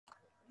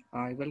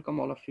I welcome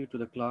all of you to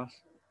the class.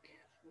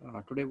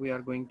 Today we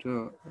are going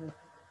to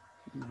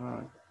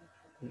uh,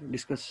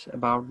 discuss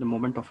about the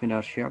moment of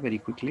inertia very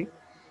quickly,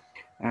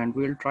 and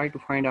we'll try to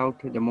find out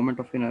the moment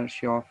of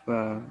inertia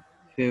of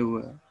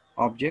few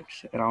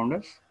objects around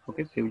us,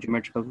 okay, few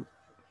geometrical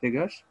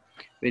figures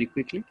very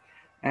quickly,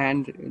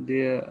 and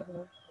the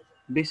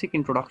basic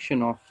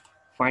introduction of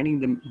finding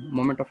the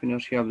moment of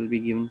inertia will be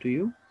given to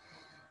you,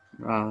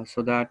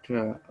 so that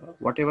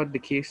whatever the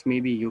case may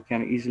be, you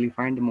can easily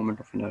find the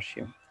moment of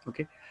inertia.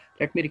 Okay,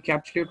 let me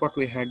recapitulate what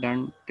we had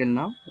done till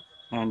now,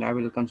 and I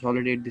will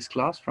consolidate this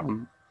class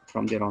from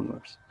there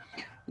onwards.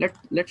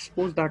 Let's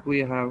suppose that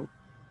we have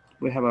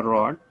a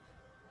rod,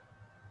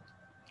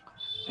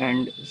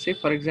 and say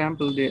for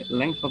example the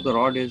length of the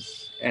rod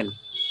is L.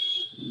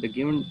 The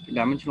given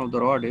dimension of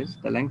the rod is,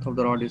 the length of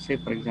the rod is, say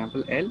for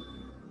example, L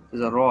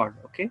is a rod.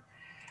 Okay,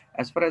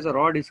 as far as a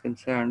rod is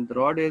concerned, the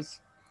rod is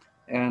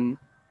an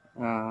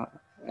uh,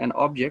 an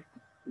object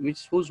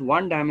whose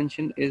one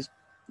dimension is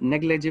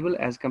negligible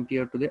as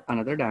compared to the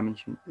another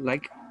dimension.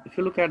 Like if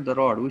you look at the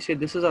rod, we say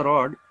this is a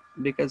rod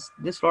because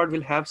this rod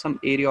will have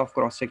some area of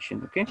cross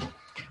section. Okay,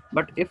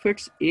 but if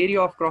its area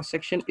of cross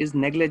section is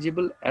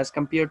negligible as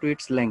compared to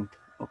its length,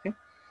 okay,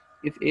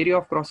 if area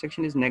of cross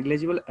section is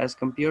negligible as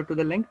compared to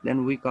the length,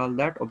 then we call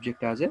that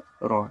object as a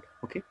rod.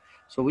 Okay,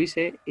 so we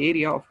say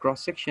area of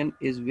cross section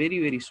is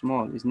very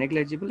small, is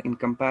negligible in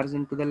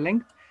comparison to the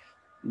length,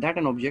 that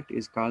an object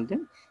is called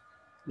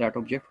that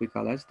object we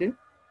call as the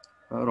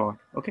rod.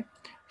 Okay,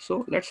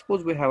 so let's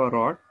suppose we have a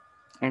rod,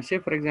 and say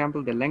for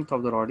example the length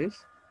of the rod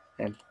is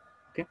L.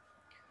 Okay,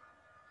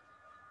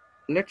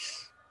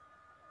 let's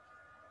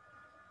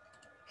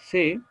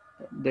say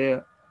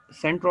the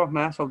center of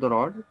mass of the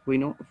rod, we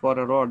know for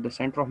a rod the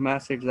center of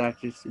mass is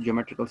at its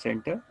geometrical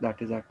center, that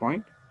is at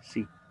point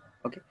C.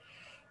 Okay,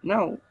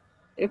 now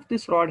if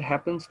this rod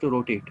happens to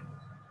rotate,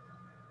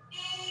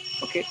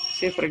 okay,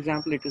 say for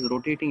example it is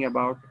rotating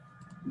about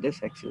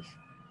this axis,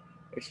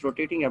 it's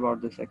rotating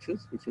about this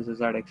axis, which is the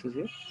z axis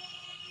here.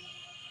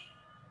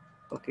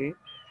 Okay,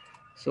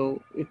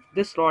 so if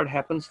this rod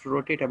happens to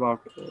rotate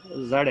about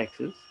z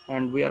axis,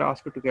 and we are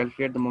asked to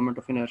calculate the moment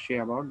of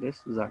inertia about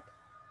this z.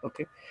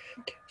 Okay,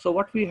 so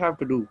what we have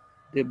to do,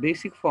 the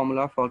basic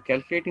formula for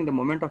calculating the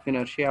moment of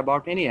inertia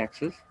about any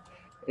axis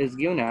is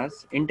given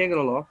as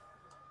integral of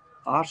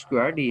r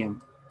square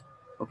dm.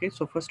 Okay,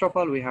 so first of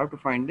all we have to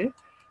find the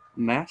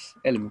mass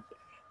element.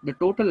 The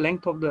total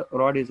length of the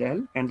rod is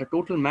L and the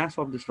total mass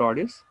of this rod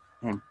is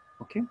m.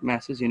 Okay,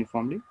 mass is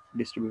uniformly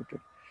distributed.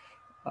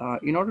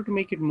 In order to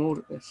make it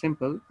more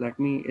simple, let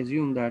me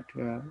assume that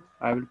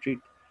I will treat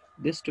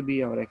this to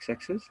be our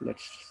x-axis.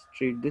 Let's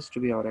treat this to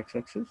be our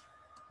x-axis.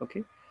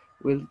 Okay,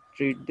 we'll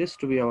treat this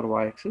to be our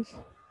y-axis.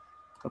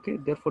 Okay,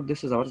 therefore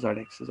this is our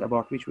z-axis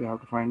about which we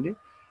have to find the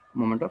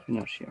moment of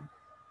inertia.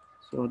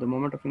 So the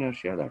moment of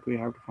inertia that we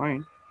have to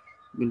find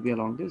will be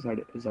along the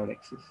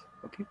z-axis.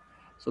 Okay,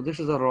 so this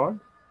is a rod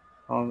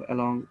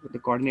along the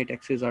coordinate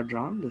axes are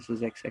drawn. This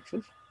is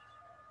x-axis,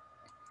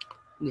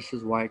 this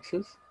is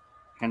y-axis,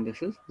 and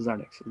this is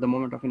z-axis. The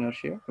moment of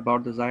inertia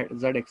about the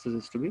z-axis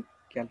is to be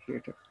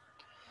calculated.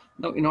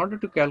 Now, in order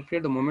to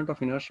calculate the moment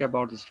of inertia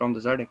about this from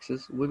the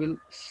z-axis, we will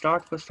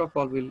start, first of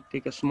all, we'll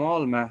take a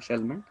small mass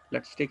element.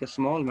 Let's take a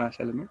small mass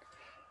element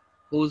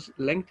whose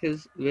length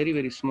is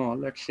very small.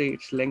 Let's say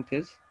its length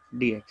is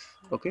dx.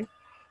 Okay,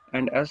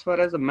 and as far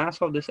as the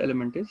mass of this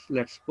element is,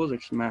 let's suppose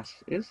its mass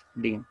is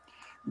dm.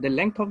 The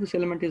length of this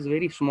element is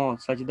very small,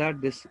 such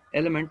that this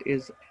element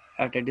is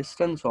at a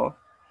distance of,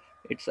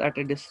 it's at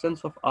a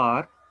distance of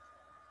r,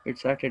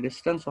 it's at a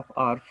distance of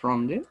r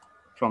from the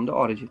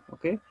origin.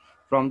 Okay,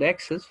 from the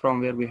axis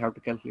from where we have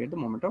to calculate the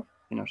moment of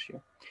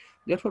inertia.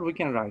 Therefore we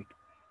can write,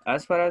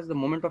 as far as the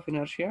moment of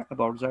inertia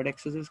about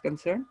z-axis is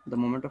concerned, the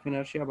moment of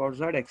inertia about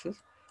z-axis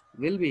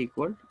will be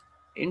equal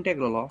to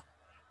integral of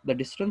the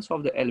distance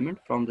of the element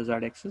from the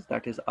z-axis,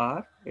 that is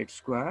r, its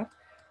square,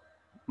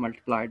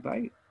 multiplied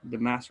by the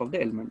mass of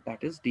the element,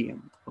 that is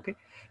dm. Okay,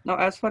 now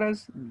as far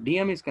as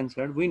dm is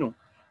concerned, we know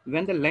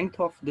when the length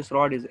of this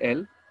rod is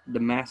L, the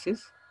mass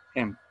is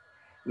m.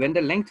 When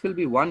the length will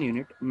be 1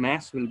 unit,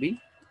 mass will be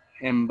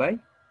m by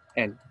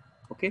L.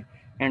 Okay,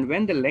 and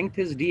when the length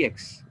is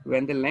dx,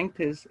 when the length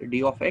is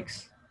d of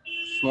x,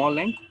 small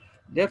length,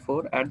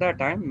 therefore at that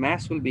time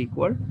mass will be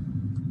equal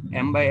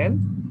m by L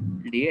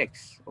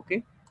dx.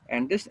 Okay,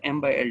 and this m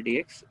by L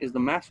dx is the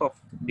mass of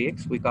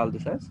dx, we call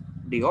this as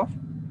d of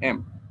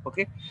m.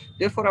 Okay,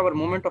 therefore our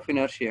moment of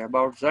inertia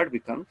about z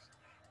becomes,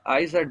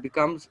 Iz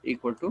becomes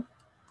equal to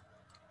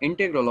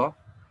integral of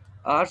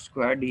r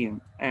square dm,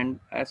 and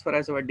as far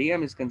as our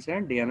dm is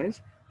concerned, dm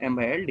is m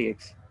by L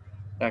dx,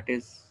 that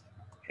is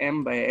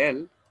m by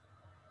L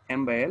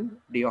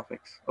d of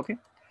x. Okay,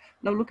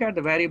 now look at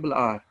the variable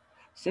r.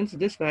 Since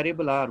this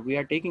variable r we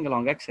are taking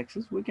along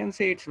x-axis, we can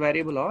say it's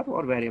variable r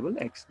or variable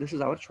x. This is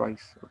our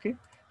choice. Okay,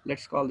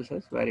 let's call this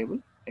as variable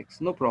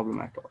x, no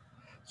problem at all.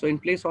 So in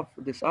place of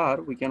this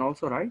r we can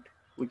also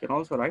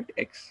write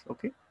x.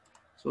 Okay,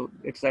 so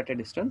it's at a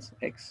distance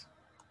x.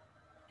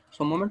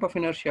 So moment of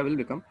inertia will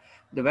become,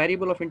 the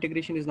variable of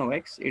integration is now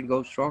x, it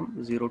goes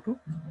from 0 to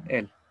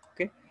L.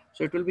 Okay,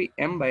 so it will be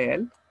m by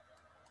L,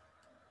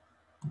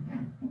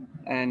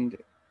 and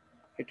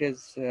it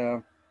is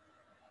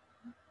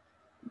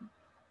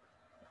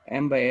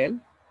m by L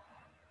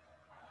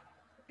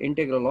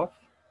integral of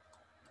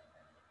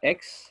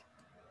x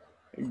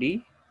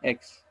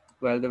dx,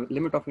 while the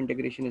limit of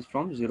integration is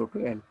from 0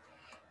 to L.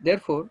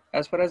 Therefore,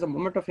 as far as the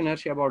moment of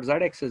inertia about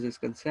z-axis is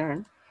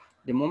concerned,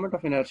 the moment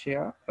of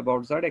inertia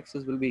about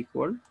z-axis will be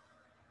equal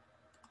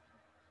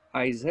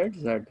Izz,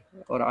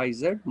 or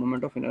Iz,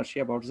 moment of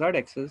inertia about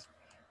z-axis,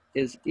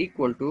 is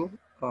equal to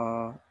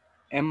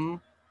m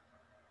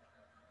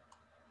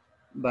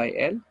by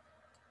L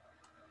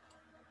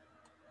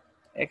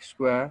x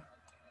square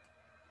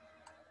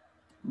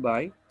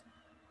by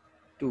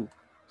 2.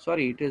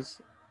 Sorry, it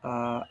is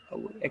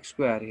x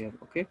square here.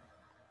 Okay,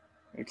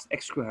 it's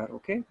x square.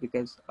 Okay,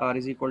 because r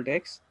is equal to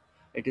x,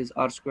 it is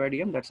r square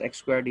dm, that's x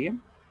square dm.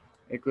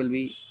 It will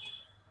be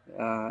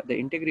the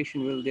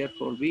integration will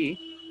therefore be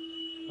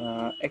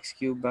x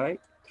cube by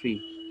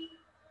 3.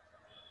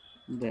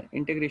 The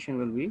integration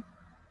will be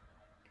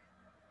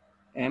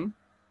m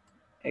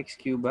x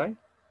cube by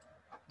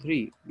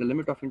 3. The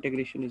limit of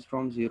integration is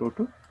from 0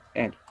 to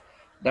L.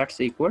 That's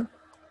equal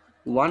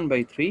 1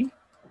 by 3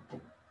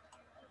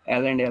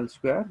 L and L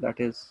square, that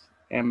is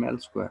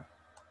ml square.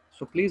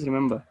 So please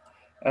remember,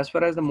 as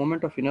far as the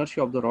moment of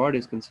inertia of the rod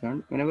is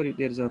concerned, whenever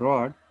there is a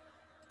rod,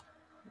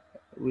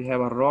 we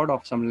have a rod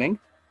of some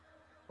length.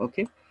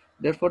 Okay,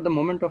 therefore the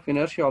moment of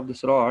inertia of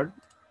this rod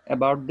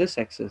about this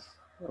axis,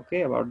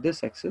 okay, about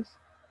this axis,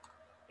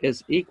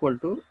 is equal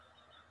to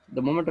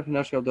the moment of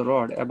inertia of the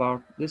rod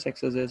about this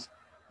axis is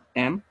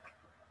m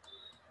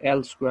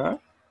L square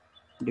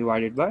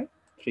divided by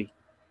 3.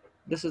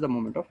 This is the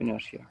moment of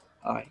inertia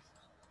I.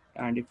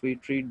 And if we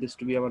treat this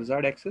to be our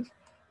z-axis,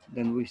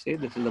 then we say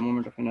this is the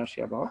moment of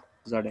inertia about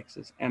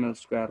z-axis. ml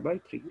square by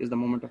 3 is the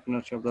moment of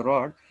inertia of the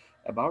rod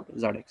about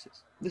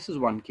z-axis. This is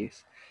one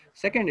case.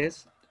 Second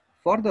is,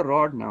 for the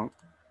rod now,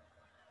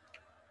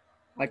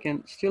 I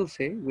can still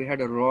say we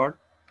had a rod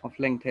of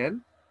length L.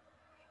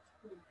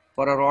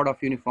 For a rod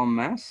of uniform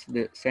mass,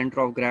 the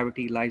center of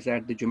gravity lies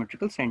at the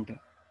geometrical center.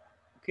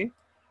 Okay,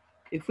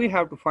 if we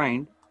have to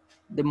find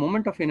the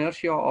moment of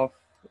inertia of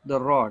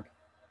the rod,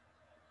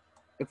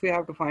 if we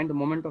have to find the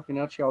moment of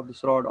inertia of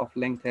this rod of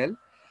length L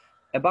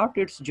about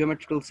its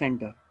geometrical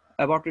center,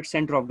 about its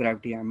center of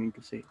gravity, I mean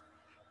to say,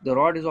 the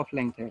rod is of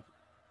length L.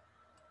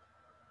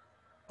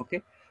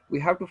 Okay, we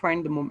have to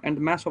find the moment, and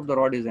the mass of the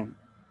rod is m.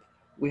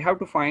 We have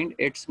to find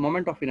its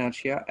moment of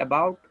inertia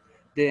about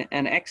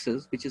an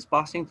axis which is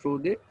passing through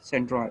the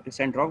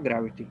center of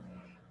gravity.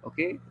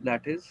 Okay,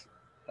 that is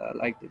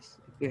like this.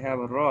 If we have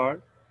a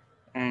rod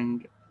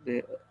and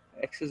the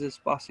axis is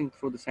passing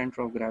through the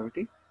center of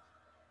gravity,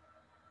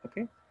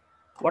 okay,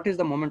 what is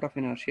the moment of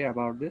inertia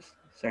about this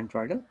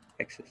centroidal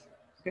axis?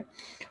 Okay,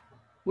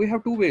 we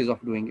have two ways of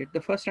doing it.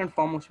 The first and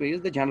foremost way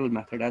is the general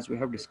method, as we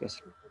have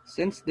discussed.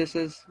 Since this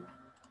is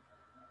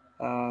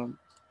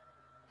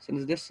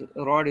since this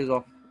rod is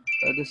of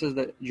this is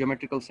the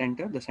geometrical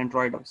center, the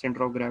center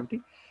of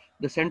gravity.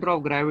 The center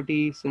of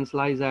gravity, since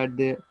lies at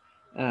the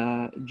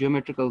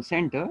geometrical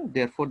center,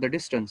 therefore the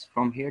distance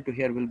from here to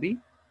here will be,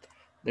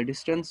 the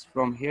distance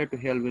from here to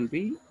here will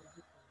be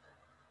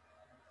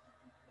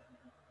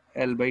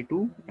L by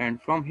 2,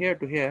 and from here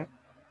to here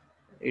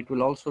it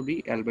will also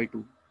be L by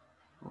 2.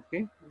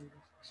 Okay,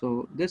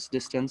 so this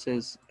distance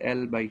is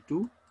L by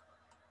 2.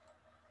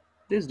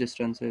 This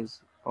distance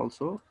is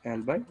also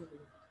L by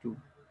 2.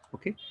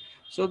 Okay,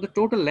 so the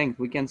total length,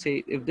 we can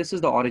say, if this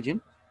is the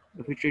origin,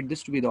 if we treat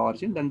this to be the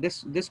origin, then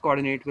this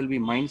coordinate will be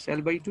minus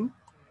L by 2,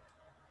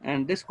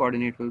 and this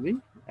coordinate will be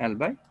L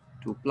by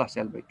 2 plus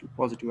L by 2,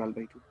 positive L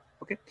by 2.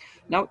 Okay,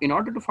 now in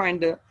order to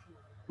find the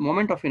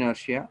moment of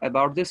inertia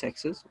about this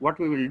axis, what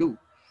we will do,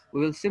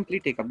 we will simply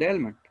take up the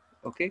element.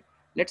 Okay,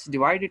 let's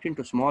divide it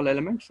into small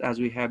elements as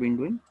we have been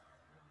doing.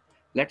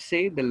 Let's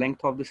say the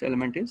length of this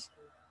element is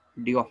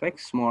d of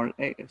x, small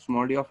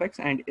d of x,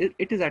 and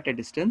it is at a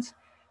distance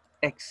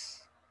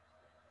x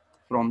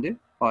from the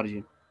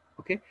origin.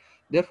 Okay,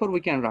 therefore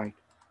we can write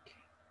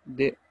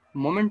the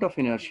moment of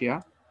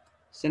inertia,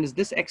 since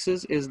this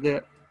axis is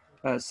the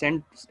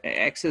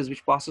axis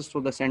which passes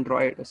through the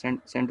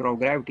center of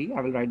gravity.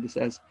 I will write this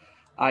as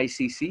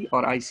ICC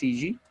or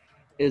ICG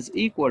is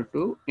equal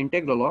to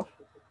integral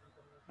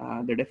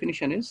of the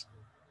definition is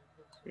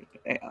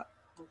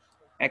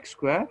x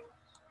square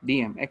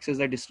dm. X is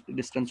the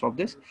distance of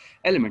this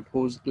element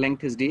whose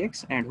length is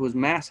dx and whose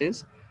mass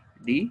is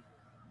dm.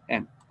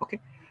 Okay,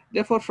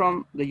 therefore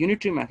from the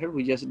unitary method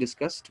we just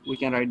discussed, we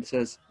can write this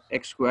as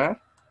x square,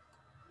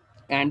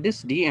 and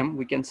this dm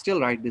we can still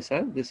write this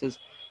as, this is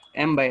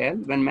m by L.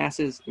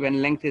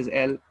 When length is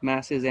L,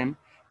 mass is m.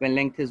 When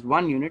length is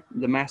 1 unit,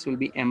 the mass will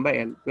be m by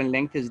L. When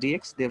length is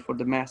dx, therefore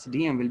the mass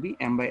dm will be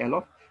m by L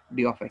of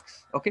d of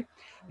x. Okay,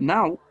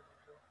 now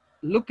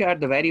look at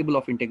the variable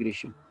of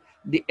integration.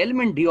 The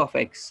element d of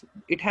x,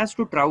 it has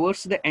to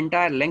traverse the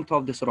entire length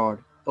of this rod.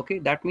 Okay,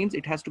 that means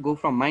it has to go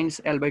from minus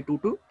L by 2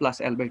 to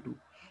plus L by 2.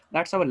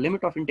 That's our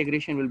limit of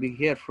integration will be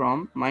here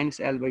from minus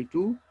L by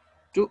 2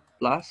 to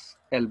plus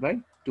L by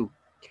 2.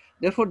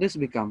 Therefore, this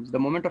becomes the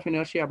moment of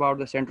inertia about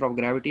the center of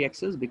gravity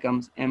axis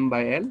becomes m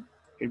by L.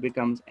 It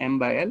becomes m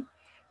by L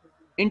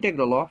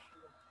integral of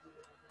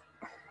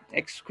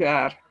x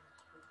square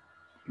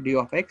d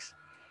of x.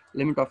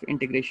 Limit of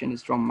integration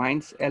is from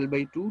minus L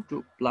by 2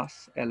 to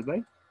plus L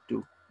by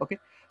 2. Okay,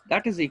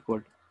 that is equal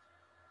to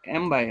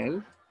m by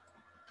L.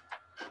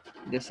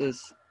 This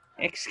is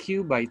x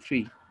cube by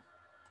 3.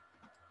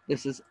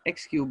 This is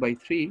x cube by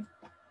 3.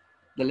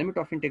 The limit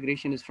of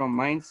integration is from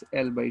minus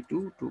L by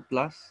 2 to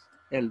plus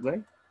L by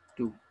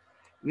 2,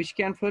 which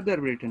can further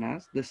be written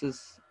as this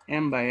is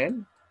m by L,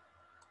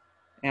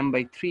 m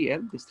by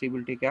 3L. This 3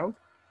 will take out.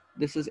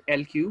 This is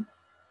L cube,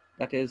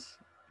 that is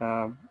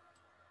uh,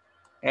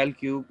 L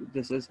cube.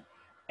 This is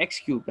x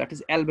cube, that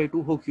is L by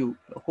 2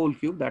 whole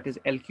cube, that is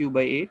L cube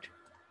by 8.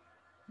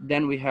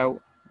 Then we have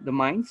the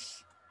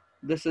minus.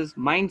 This is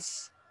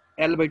minus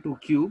L by 2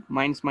 cube.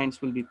 Minus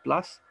minus will be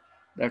plus.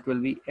 That will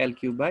be L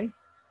cube by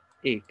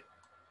 8.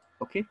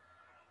 Okay.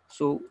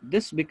 So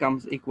this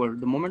becomes equal,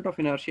 the moment of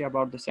inertia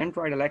about the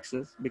centroidal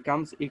axis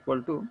becomes equal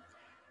to,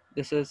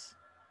 this is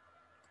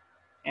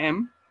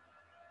m,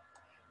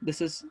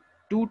 this is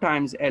 2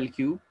 times L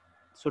cube.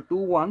 So 2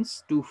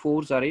 ones, 2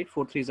 fours are 8,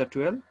 4 threes are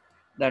 12.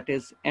 That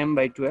is m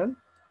by 12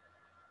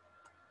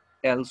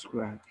 L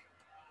square.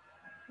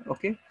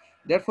 Okay.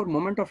 Therefore,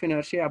 moment of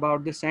inertia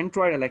about the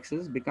centroidal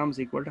axis becomes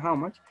equal to how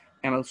much?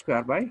 ml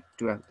square by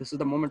 12. This is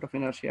the moment of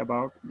inertia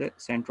about the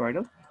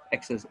centroidal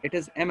axis. It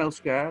is ml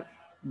square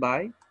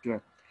by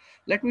 12.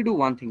 Let me do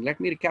one thing. Let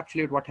me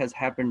recapitulate what has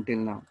happened till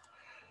now.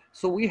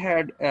 So we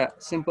had a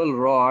simple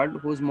rod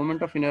whose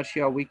moment of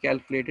inertia we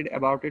calculated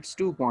about its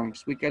 2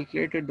 points. We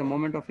calculated the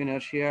moment of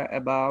inertia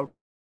about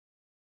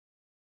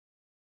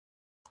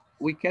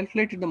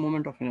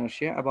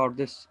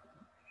this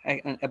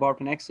about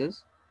an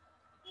axis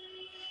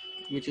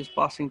which is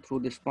passing through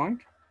this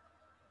point.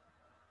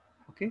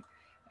 Okay,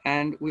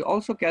 and we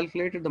also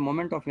calculated the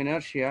moment of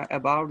inertia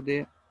about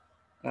the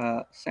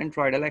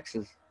centroidal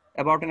axis,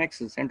 about an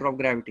axis, center of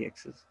gravity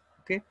axis.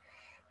 Okay,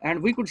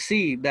 and we could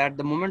see that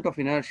the moment of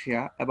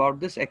inertia about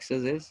this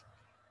axis is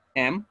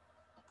m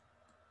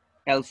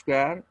L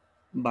square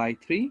by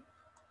 3,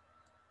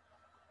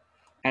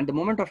 and the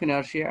moment of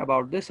inertia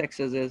about this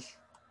axis is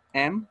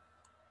m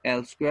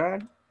L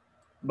square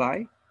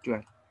by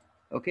 12.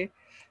 Okay,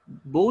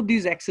 both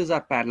these axes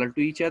are parallel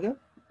to each other,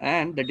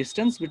 and the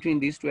distance between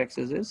these two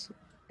axes is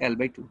L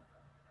by 2.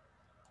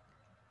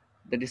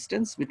 The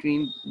distance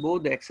between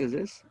both the axes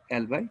is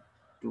L by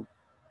 2.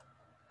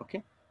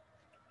 Okay,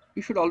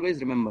 you should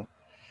always remember,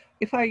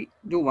 if I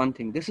do one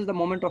thing, this is the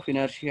moment of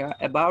inertia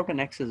about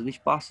an axis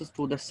which passes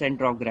through the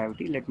center of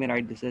gravity. Let me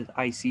write this as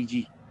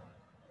ICG.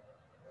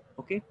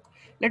 Okay,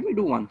 let me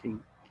do one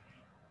thing.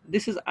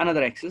 This is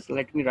another axis.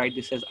 Let me write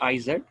this as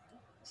IZ,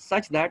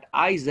 such that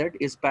IZ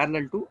is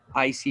parallel to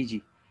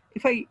ICG.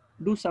 If I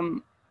do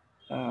some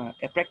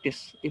a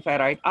practice, if I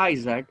write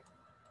IZ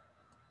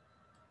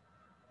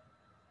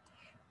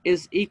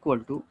is equal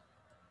to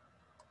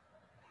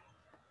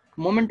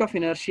moment of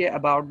inertia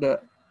about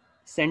the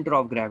center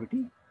of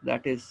gravity,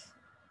 that is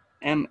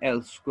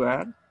ml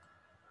square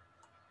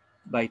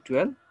by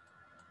 12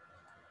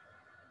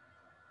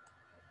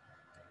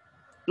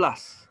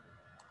 plus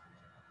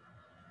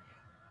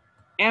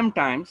m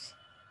times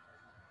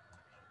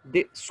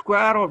the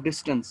square of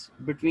distance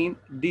between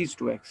these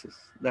two axes,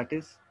 that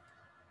is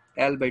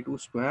L by 2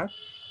 square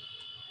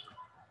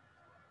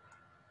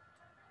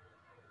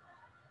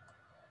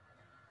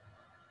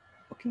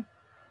okay,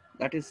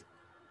 that is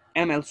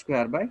ml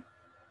square by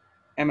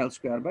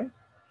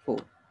 4.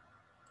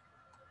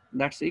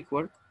 That's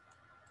equal,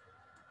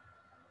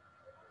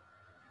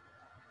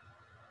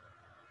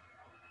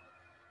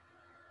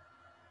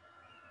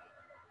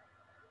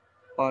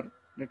 or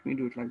let me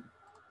do it like,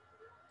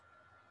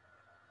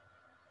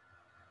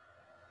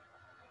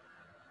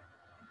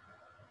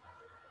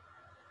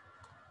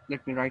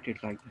 let me write it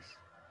like this.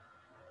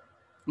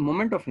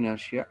 Moment of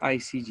inertia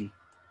ICG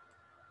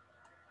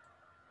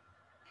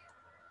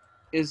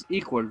is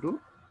equal to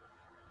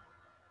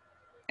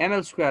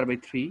ml square by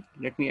 3.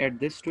 Let me add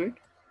this to it.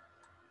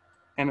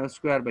 Ml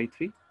square by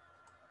 3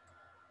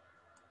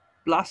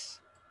 plus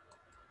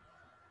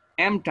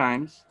m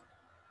times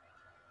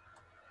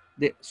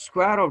the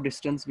square of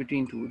distance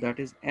between two, that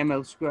is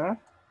ml square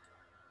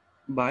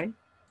by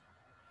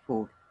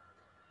 4.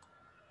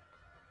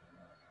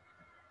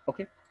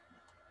 Okay,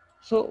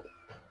 so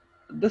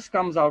this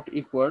comes out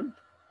equal,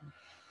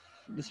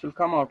 this will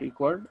come out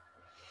equal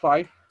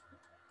 5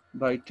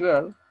 by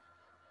 12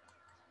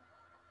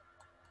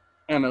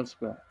 ml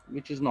square,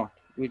 which is not,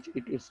 which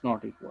it is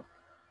not equal.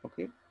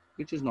 Okay,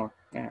 which is not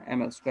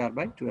ml square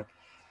by 12.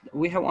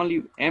 We have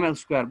only ml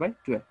square by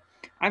 12.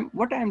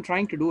 What I'm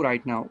trying to do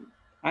right now,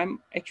 I'm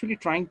actually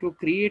trying to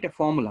create a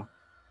formula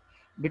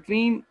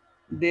between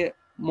the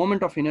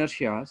moment of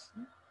inertias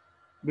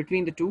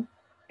between the two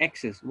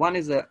axes. One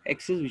is the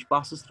axis which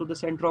passes through the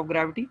center of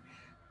gravity,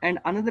 and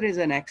another is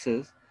an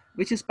axis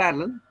which is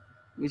parallel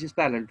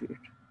to it.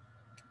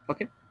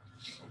 Okay,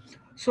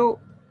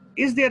 So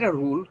is there a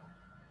rule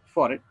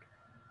for it?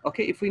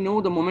 Okay, if we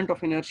know the moment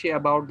of inertia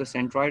about the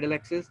centroidal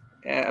axis,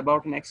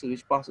 about an axis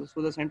which passes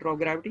through the center of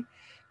gravity,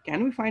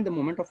 can we find the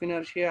moment of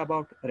inertia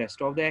about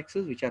rest of the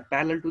axes which are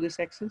parallel to this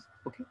axis?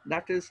 Okay,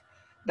 that is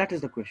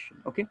the question.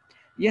 Okay,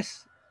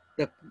 yes,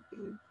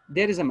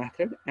 there is a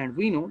method, and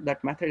we know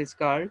that method is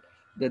called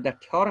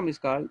that theorem is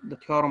called the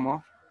theorem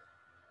of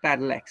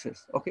parallel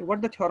axis. Okay,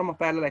 what the theorem of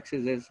parallel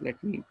axis is,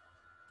 let me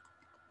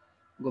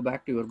go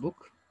back to your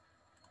book.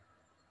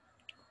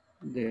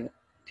 The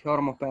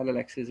theorem of parallel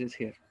axis is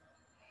here.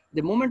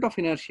 The moment of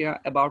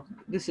inertia about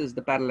this is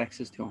the parallel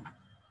axis theorem.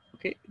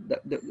 Okay,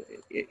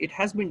 it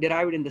has been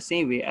derived in the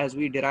same way as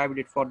we derived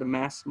it for the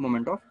mass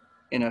moment of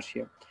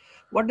inertia.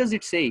 What does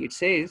it say? It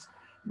says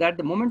that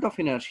the moment of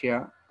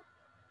inertia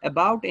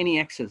about any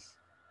axis,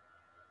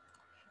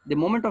 the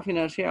moment of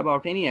inertia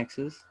about any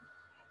axis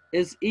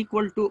is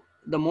equal to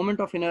the moment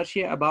of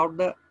inertia about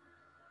the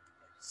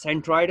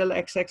centroidal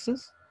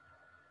x-axis.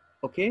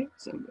 Okay,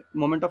 so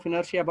moment of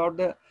inertia about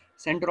the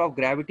center of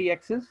gravity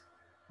axis.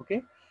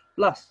 Okay,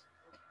 plus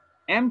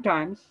m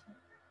times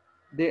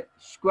the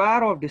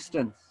square of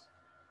distance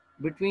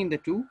between the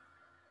two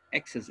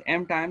axes,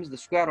 m times the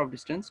square of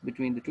distance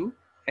between the two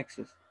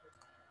axes,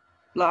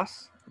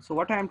 plus, so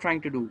what I am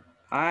trying to do,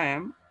 I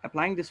am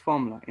applying this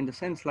formula in the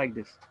sense like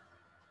this.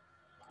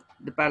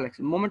 The parallax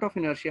moment of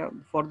inertia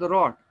for the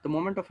rod, the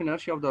moment of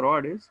inertia of the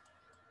rod is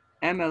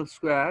ml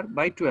square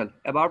by 12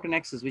 about an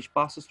axis which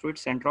passes through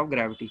its center of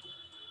gravity,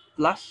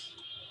 plus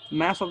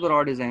mass of the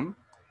rod is m,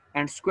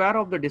 and square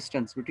of the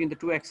distance between the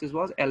two axes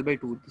was l by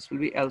 2. This will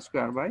be l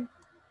square by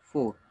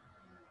 4.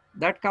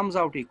 That comes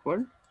out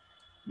equal,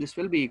 this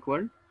will be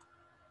equal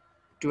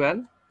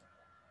 12,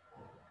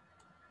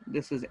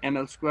 this is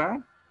ml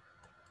square,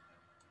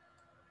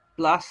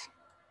 plus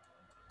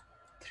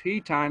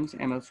 3 times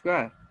ml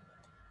square,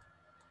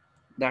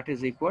 that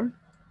is equal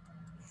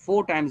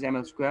 4 times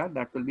ml square,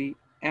 that will be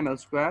ml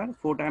square,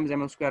 4 times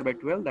ml square by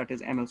 12, that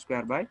is ml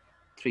square by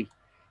 3.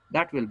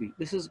 That will be,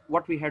 this is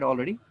what we had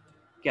already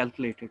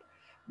calculated.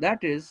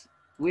 That is,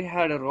 we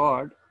had a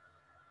rod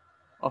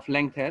of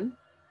length L.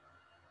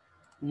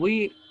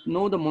 We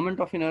know the moment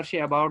of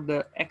inertia about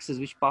the axis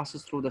which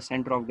passes through the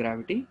center of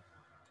gravity.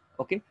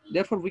 Okay,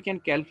 therefore we can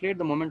calculate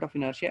the moment of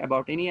inertia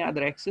about any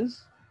other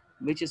axis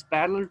which is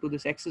parallel to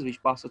this axis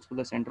which passes through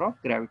the center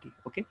of gravity.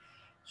 Okay,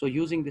 so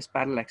using this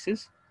parallel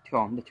axis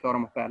theorem, the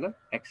theorem of parallel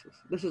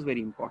axis, this is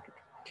very important.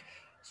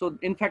 So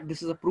in fact,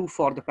 this is a proof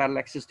for the parallel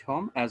axis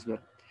theorem as well.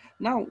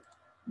 Now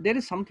there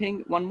is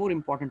something, one more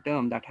important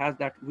term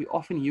that we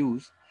often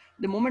use.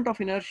 The moment of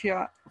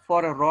inertia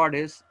for a rod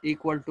is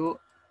equal to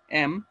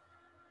ml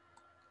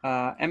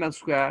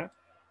square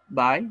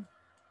by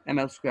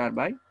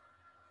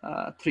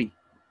 3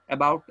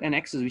 about an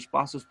axis which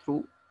passes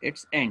through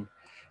its end,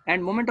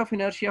 and moment of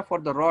inertia for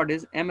the rod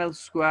is ml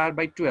square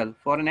by 12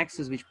 for an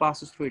axis which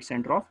passes through its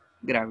center of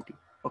gravity.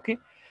 Okay,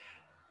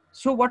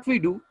 so what we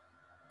do,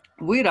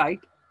 we write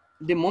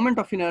the moment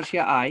of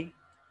inertia I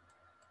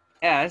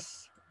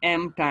as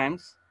m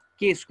times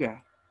k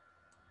square.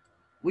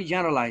 We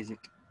generalize it,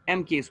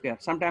 mk square.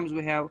 Sometimes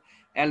we have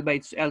L by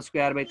L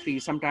square by 3,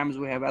 sometimes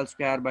we have L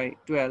square by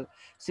 12.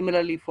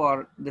 Similarly,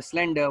 for the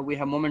cylinder, we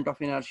have moment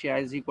of inertia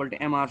is equal to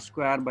mr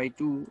square by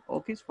 2,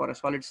 okay, for a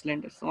solid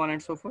cylinder, so on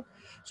and so forth.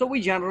 So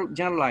we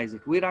generalize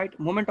it. We write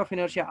moment of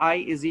inertia I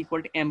is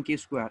equal to mk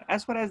square.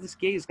 As far as this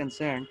k is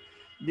concerned,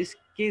 this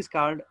k is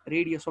called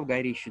radius of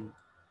gyration.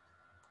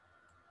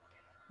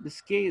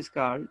 This k is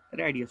called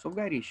radius of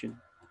gyration.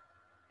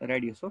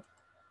 Radius of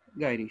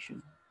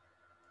gyration.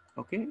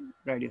 Okay,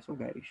 radius of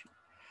gyration.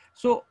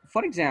 So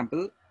for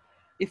example,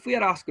 if we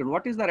are asked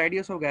what is the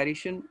radius of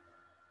gyration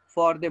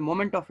for the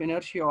moment of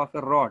inertia of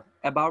a rod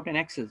about an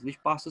axis which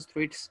passes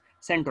through its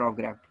center of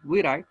gravity,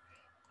 we write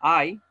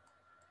I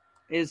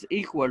is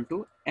equal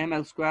to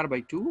ml square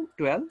by 2,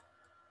 12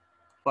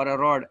 for a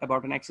rod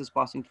about an axis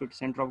passing through its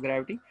center of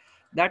gravity.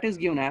 That is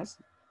given as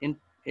in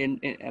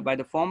by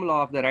the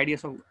formula of the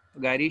radius of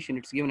gyration,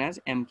 it's given as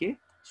mk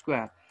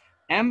square.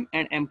 M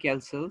and m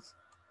cancels,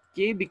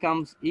 k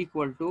becomes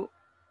equal to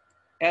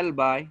L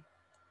by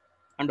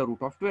under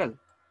root of 12.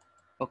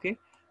 Okay,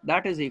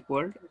 that is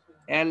equal to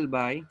L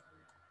by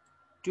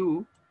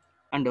 2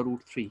 under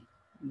root 3.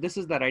 This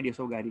is the radius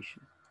of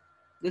gyration.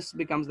 This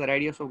becomes the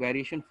radius of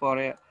gyration for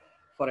a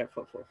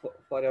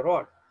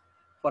rod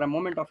for a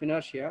moment of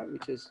inertia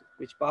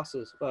which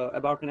passes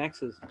about an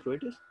axis through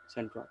its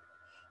centroid.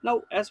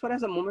 Now, as far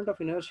as the moment of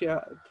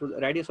inertia through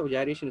the radius of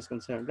gyration is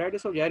concerned,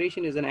 radius of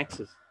gyration is an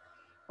axis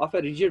of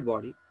a rigid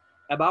body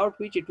about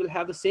which it will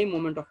have the same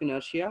moment of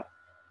inertia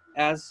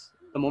as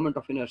the moment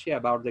of inertia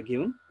about the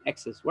given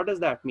axis. What does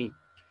that mean?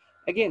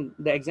 Again,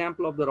 the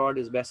example of the rod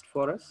is best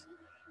for us.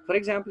 For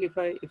example,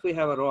 if we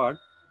have a rod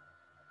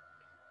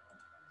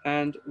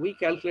and we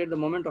calculate the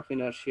moment of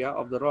inertia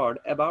of the rod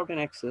about an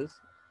axis,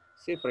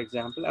 say for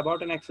example,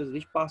 about an axis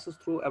which passes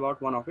through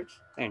about one of its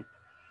end.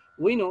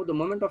 We know the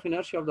moment of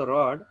inertia of the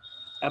rod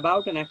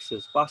about an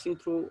axis passing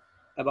through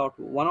about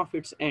one of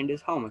its end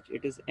is how much?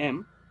 It is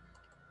m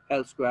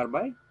L square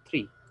by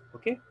 3.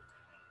 Okay.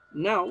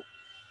 Now,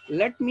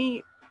 let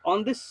me,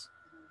 on this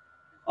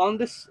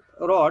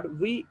rod,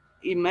 we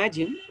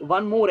imagine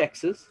one more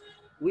axis.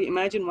 We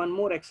imagine one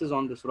more axis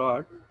on this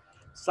rod,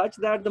 such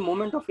that the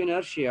moment of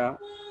inertia,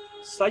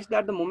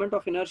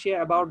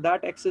 about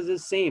that axis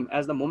is same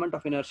as the moment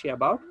of inertia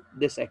about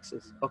this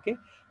axis. Okay,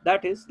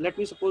 that is, let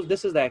me suppose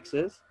this is the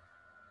axis,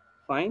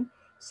 fine,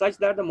 such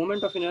that the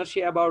moment of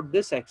inertia about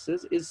this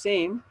axis is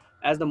same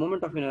as the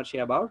moment of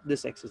inertia about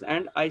this axis,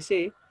 and I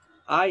say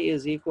I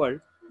is equal,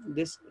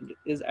 this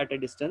is at a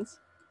distance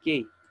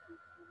k.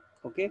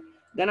 Okay,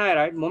 then I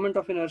write moment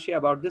of inertia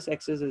about this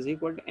axis is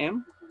equal to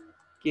m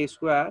k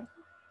square,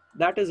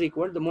 that is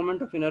equal to the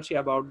moment of inertia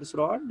about this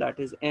rod, that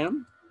is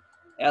m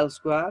L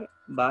square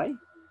by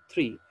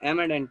 3. M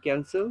and n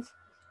cancels,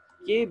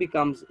 k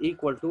becomes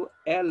equal to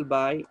L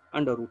by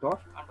under root of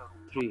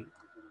 3.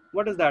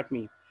 What does that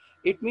mean?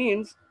 It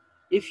means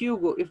if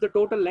the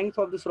total length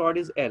of this rod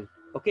is L,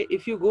 okay,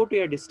 if you go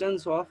to a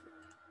distance of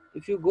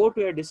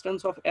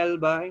L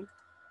by,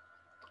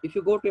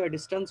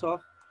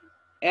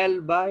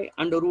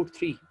 under root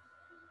 3,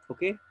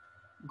 okay,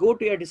 go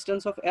to a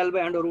distance of L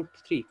by under root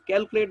 3,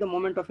 calculate the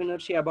moment of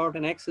inertia about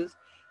an axis,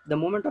 the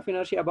moment of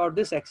inertia about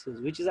this axis,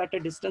 which is at a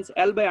distance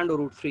L by under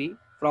root 3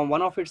 from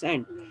one of its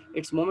end,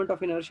 its moment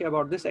of inertia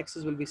about this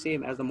axis will be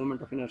same as the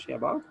moment of inertia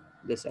about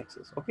this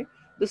axis. Okay,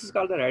 this is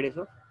called the radius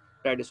of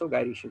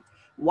gyration.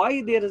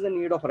 Why there is a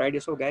need of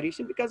radius of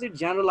gyration? Because it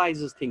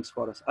generalizes things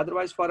for us.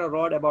 Otherwise, for a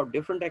rod about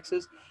different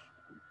axes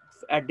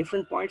at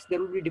different points, there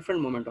will be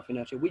different moment of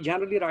inertia. We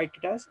generally write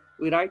it as,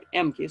 we write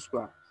mk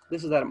square.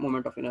 This is the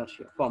moment of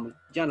inertia formula,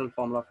 general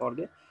formula for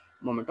the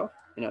moment of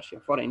inertia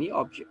for any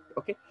object.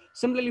 Okay,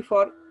 similarly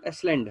for a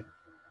cylinder,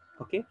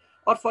 okay,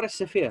 or for a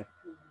sphere,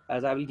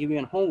 as I will give you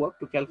an homework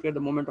to calculate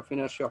the moment of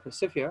inertia of a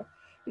sphere.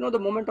 You know the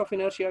moment of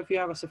inertia if you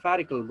have a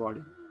spherical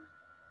body.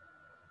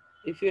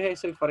 If you have,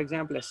 say, for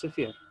example, a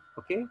sphere,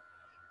 okay,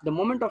 the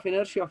moment of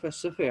inertia of a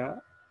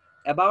sphere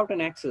about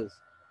an axis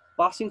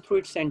passing through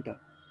its center,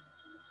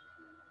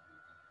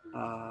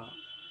 uh,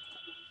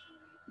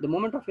 the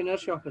moment of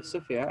inertia of a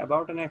sphere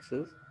about an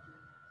axis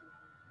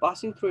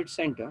passing through its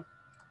center,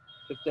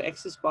 if the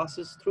axis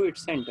passes through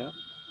its center,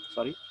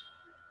 sorry,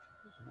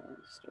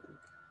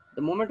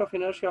 the moment of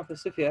inertia of a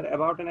sphere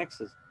about an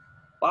axis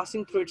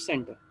passing through its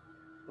center,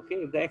 okay,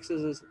 if the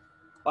axis is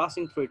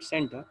passing through its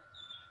center,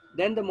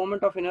 then the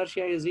moment of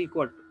inertia is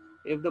equal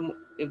to,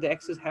 if the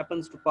axis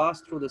happens to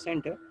pass through the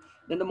center,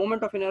 then the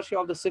moment of inertia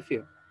of the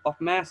sphere of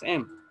mass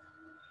m,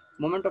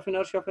 moment of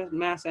inertia of a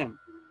mass m,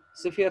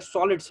 sphere,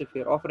 solid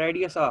sphere of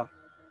radius r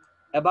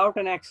about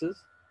an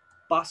axis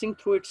passing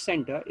through its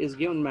center is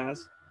given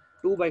as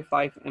 2 by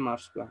 5 mr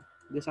square.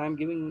 This I am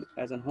giving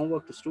as an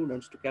homework to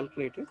students to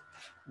calculate it.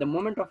 The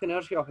moment of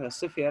inertia of a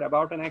sphere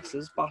about an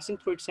axis passing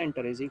through its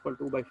center is equal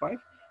to 2 by 5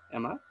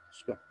 mr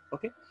square.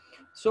 Okay,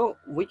 so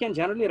we can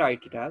generally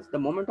write it as the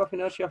moment of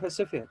inertia of a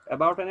sphere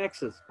about an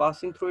axis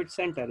passing through its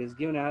center is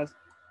given as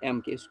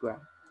mk square.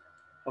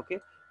 Okay,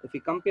 if we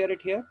compare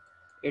it here,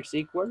 it's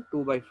equal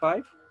 2 by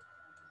 5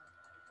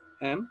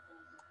 m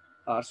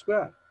r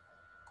square.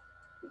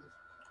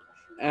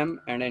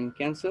 M and n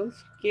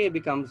cancels, k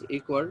becomes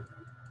equal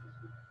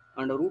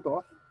under root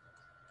of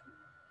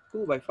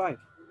 2 by 5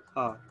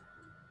 r.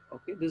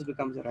 Okay, this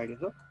becomes the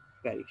radius of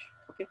gyration.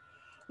 Okay,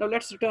 now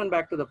let's return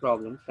back to the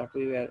problems that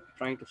we were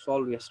trying to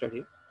solve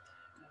yesterday.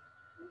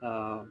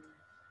 Uh,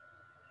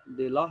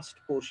 the last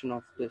portion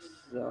of this,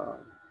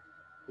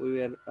 we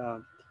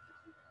were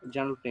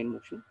general plane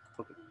motion.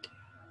 Okay,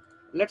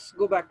 let's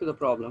go back to the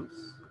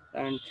problems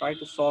and try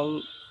to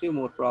solve a few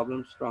more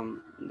problems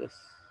from this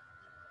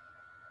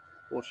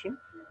portion.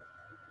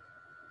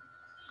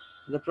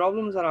 The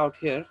problems are out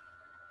here.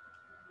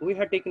 We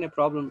had taken a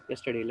problem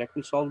yesterday. Let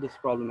me solve this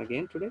problem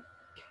again today.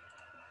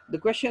 The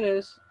question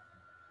is,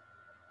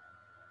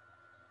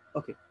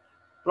 okay,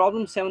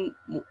 problem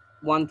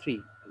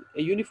 713.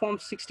 A uniform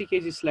 60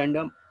 kg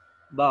slender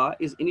bar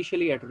is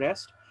initially at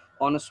rest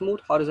on a smooth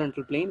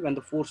horizontal plane when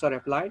the force are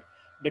applied.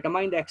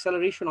 Determine the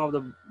acceleration of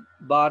the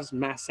bar's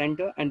mass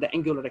center and the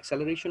angular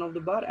acceleration of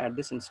the bar at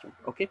this instant.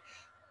 Okay,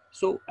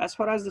 so as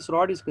far as this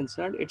rod is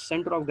concerned, its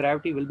center of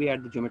gravity will be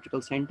at the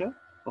geometrical center.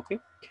 Okay,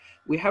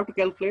 we have to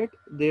calculate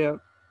the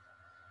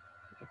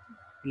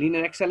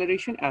linear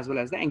acceleration as well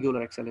as the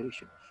angular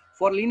acceleration.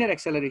 For linear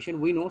acceleration,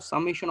 we know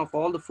summation of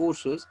all the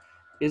forces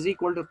is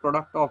equal to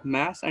product of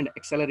mass and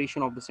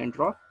acceleration of the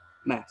center of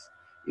mass.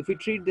 If we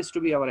treat this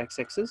to be our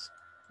x-axis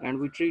and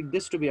we treat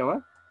this to be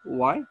our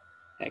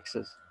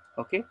y-axis,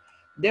 okay?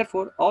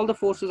 Therefore, all the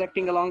forces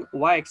acting along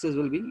y-axis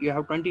will be, you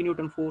have 20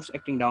 Newton force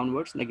acting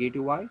downwards,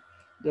 negative y.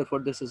 Therefore,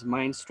 this is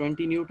minus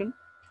 20 Newton.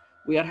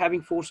 We are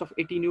having force of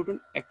 80 Newton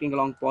acting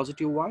along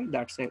positive y,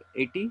 that's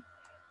 80,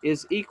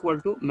 is equal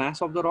to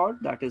mass of the rod,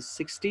 that is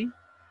 60,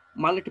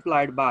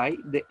 multiplied by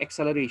the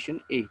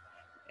acceleration a,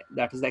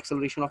 that is the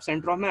acceleration of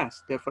center of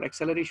mass. Therefore,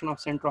 acceleration of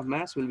center of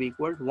mass will be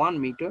equal to 1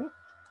 meter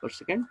per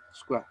second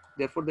square.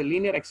 Therefore, the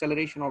linear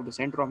acceleration of the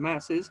center of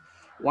mass is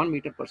 1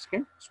 meter per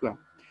second square.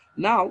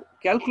 Now,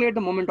 calculate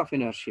the moment of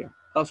inertia.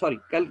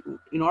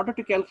 In order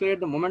to calculate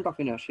the moment of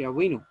inertia,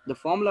 we know the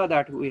formula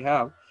that we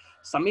have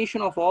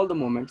summation of all the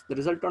moments, the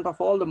resultant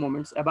of all the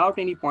moments about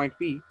any point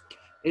P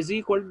is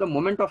equal to the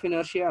moment of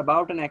inertia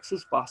about an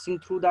axis passing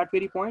through that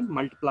very point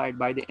multiplied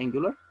by the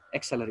angular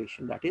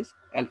acceleration, that is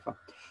alpha.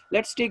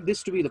 Let's take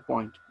this to be the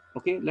point.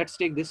 Okay, let's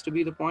take this to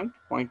be the point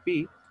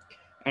P,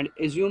 and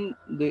assume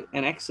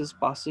an axis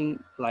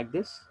passing like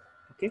this.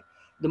 Okay,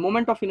 the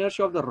moment of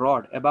inertia of the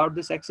rod about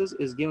this axis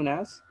is given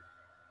as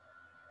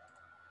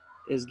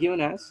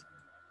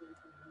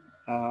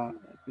let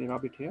me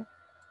rub it here.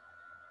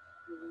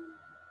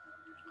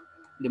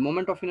 The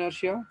moment of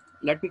inertia,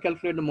 let me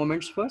calculate the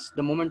moments first.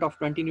 The moment of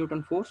 20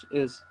 Newton force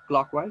is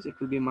clockwise. It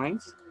will be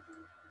minus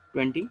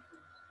 20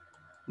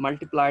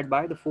 multiplied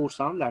by the force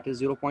arm, that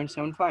is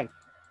 0.75.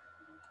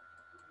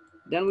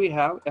 Then we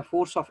have a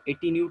force of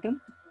 80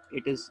 Newton.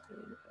 It is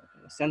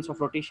sense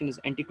of rotation is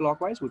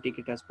anti-clockwise. We take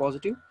it as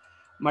positive,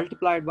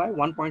 multiplied by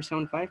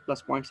 1.75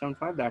 plus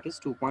 0.75, that is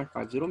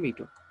 2.50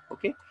 meter.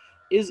 Okay,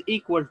 is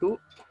equal to,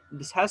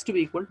 this has to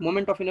be equal to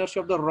moment of inertia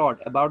of the rod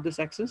about this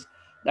axis,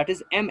 that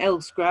is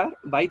ml square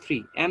by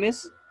 3. M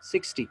is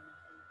 60.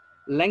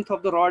 Length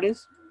of the rod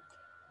is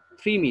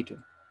 3 meter,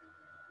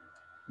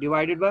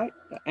 divided by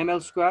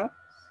ml square,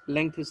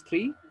 length is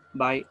 3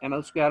 by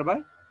ml square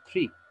by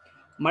 3,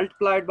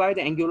 multiplied by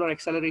the angular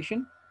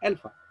acceleration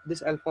alpha.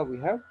 This alpha we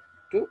have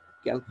to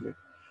calculate.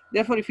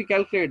 Therefore, if you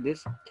calculate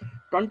this,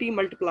 20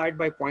 multiplied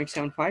by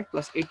 0.75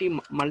 plus 80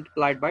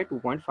 multiplied by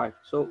 2.5.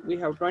 So we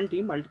have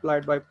 20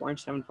 multiplied by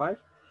 0.75,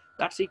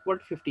 that's equal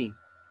to 15,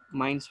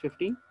 minus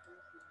 15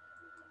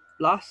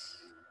 plus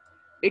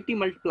 80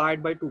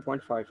 multiplied by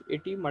 2.5.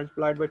 80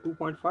 multiplied by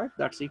 2.5,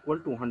 that's equal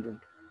to 200.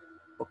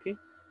 Okay,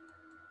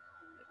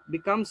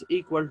 becomes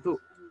equal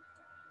to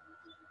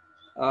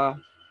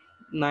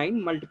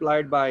 9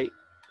 multiplied by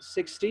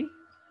 60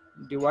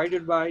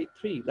 divided by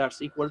 3,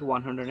 that's equal to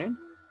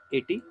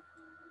 180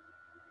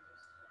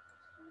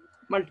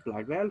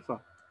 multiplied by alpha.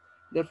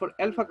 Therefore,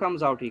 alpha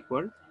comes out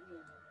equal,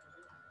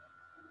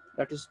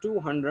 that is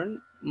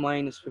 200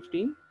 minus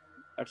 15,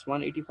 that's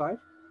 185,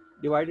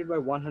 divided by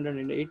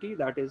 180,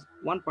 that is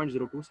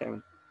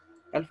 1.027.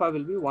 Alpha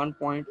will be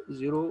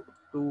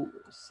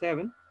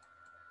 1.027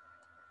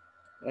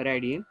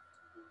 radian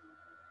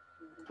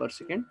per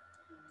second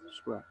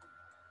square.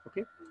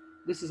 Okay,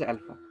 this is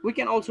alpha. We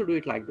can also do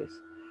it like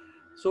this.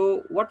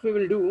 So what we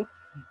will do,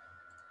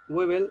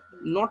 we will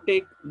not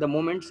take the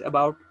moments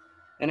about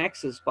an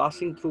axis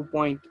passing through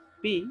point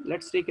P.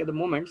 Let's take the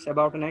moments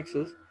about an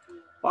axis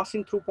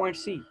passing through point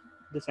C,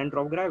 the center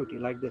of gravity,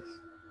 like this.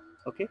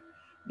 Okay,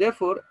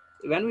 therefore,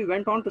 when we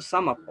went on to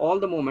sum up all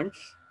the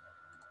moments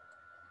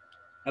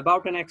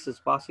about an axis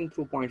passing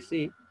through point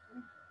C,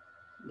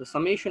 the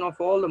summation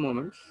of all the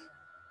moments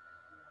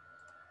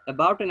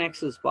about an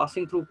axis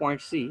passing through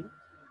point C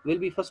will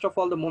be, first of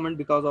all, the moment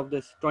because of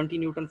this 20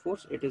 Newton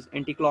force. It is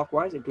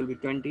anti-clockwise. It will be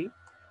 20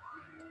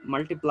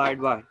 multiplied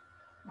by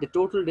the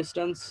total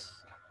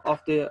distance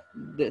of the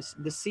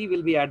C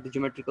will be at the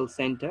geometrical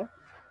center.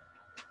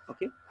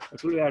 Okay,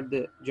 it will be at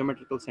the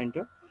geometrical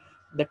center.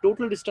 The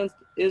total distance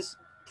is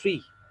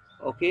 3.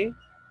 Okay,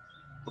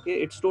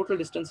 its total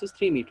distance is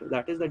 3 meter.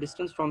 That is, the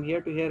distance from here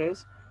to here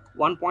is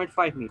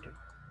 1.5 meter.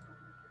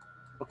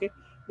 Okay,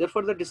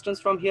 therefore the distance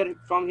from here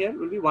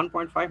will be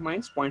 1.5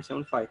 minus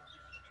 0.75.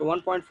 So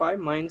 1.5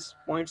 minus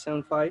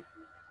 0.75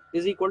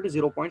 is equal to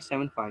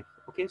 0.75.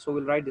 Okay, so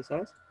we'll write this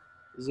as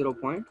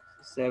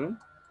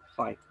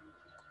 0.75.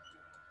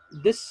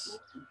 This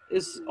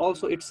is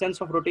also, its sense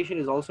of rotation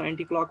is also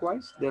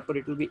anti-clockwise. Therefore,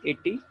 it will be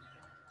 80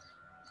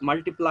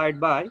 multiplied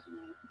by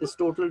this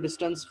total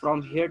distance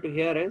from here to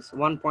here is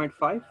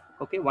 1.5.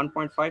 Okay,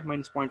 1.5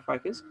 minus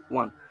 0.5 is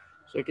 1.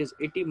 So it is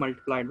 80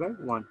 multiplied by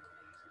 1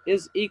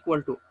 is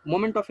equal to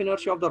moment of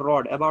inertia of the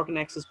rod about an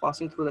axis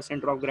passing through the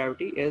center of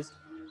gravity is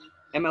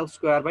ml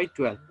square by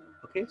 12.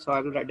 Okay, so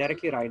I will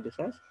directly write this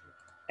as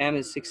m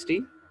is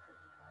 60,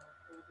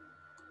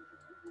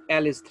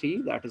 L is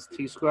 3, that is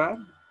 3 square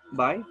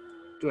by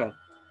 12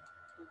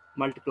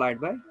 multiplied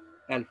by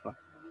alpha.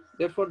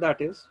 Therefore,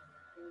 that is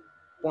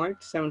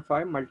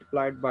 0.75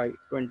 multiplied by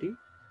 20,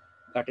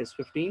 that is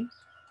 15,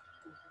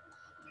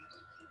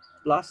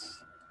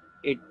 plus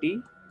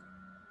 80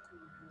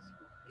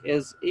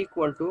 is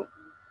equal to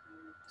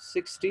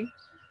 60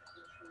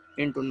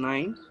 into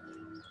 9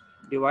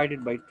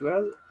 divided by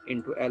 12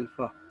 into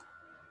alpha.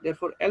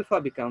 Therefore,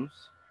 alpha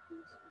becomes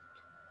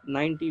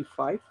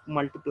 95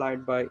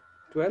 multiplied by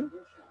 12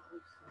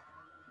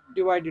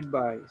 divided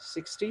by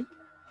 60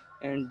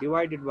 and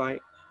divided by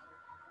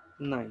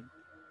 9,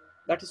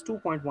 that is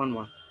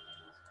 2.11.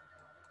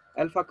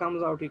 Alpha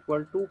comes out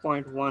equal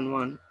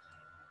 2.11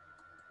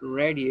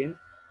 radian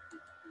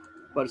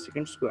per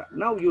second square.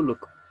 Now you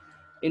look,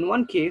 in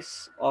one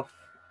case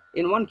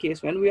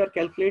when we are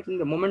calculating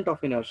the moment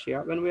of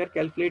inertia, when we are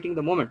calculating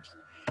the moments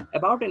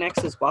about an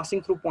axis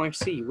passing through point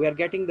C, we are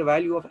getting the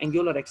value of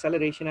angular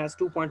acceleration as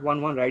 2.11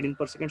 radian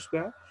per second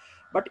square.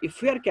 But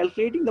if we are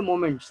calculating the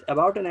moments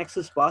about an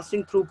axis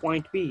passing through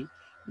point P,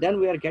 then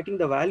we are getting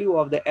the value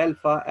of the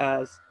alpha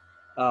as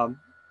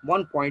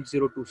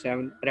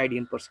 1.027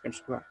 radian per second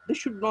square. This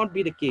should not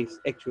be the case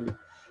actually.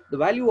 The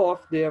value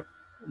of the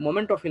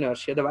moment of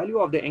inertia, the value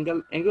of the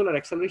angular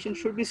acceleration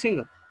should be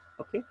single.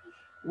 Okay,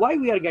 why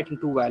we are getting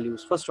two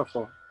values? First of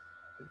all,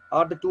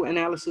 are the two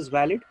analyses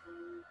valid?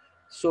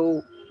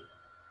 So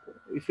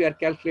if we are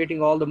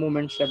calculating all the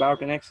moments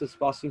about an axis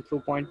passing through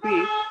point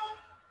P,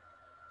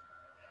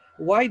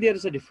 why there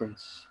is a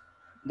difference?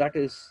 That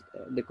is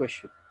the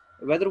question.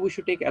 Whether we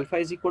should take alpha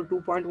is equal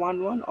to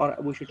 2.11 or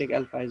we should take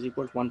alpha is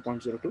equal to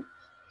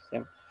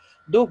 1.027.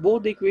 Though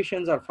both the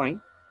equations are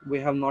fine, we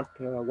have not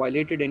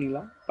violated any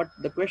law, but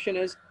the question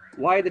is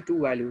why the two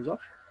values of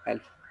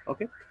alpha?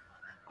 Okay,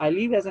 I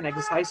leave as an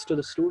exercise to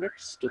the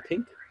students to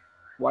think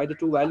why the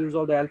two values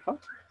of the alpha,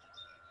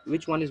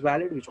 which one is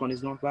valid, which one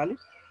is not valid.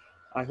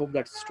 I hope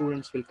that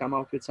students will come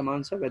out with some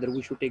answer whether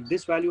we should take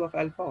this value of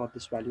alpha or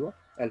this value of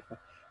alpha.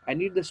 I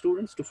need the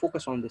students to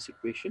focus on this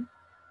equation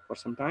for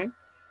some time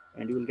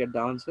and you will get the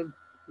answer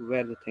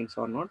where the things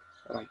are not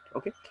right.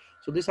 Okay,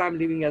 so this I'm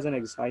leaving as an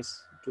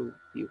exercise to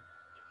you.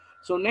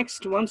 So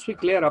next, once we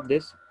clear up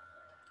this,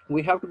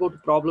 we have to go to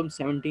problem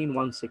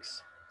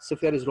 17.16.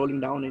 Sphere is rolling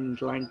down an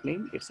inclined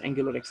plane, its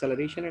angular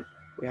acceleration, and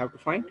we have to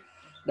find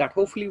that.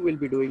 Hopefully we'll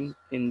be doing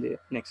in the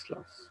next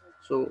class.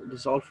 So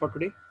this is all for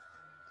today.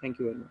 Thank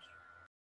you very much.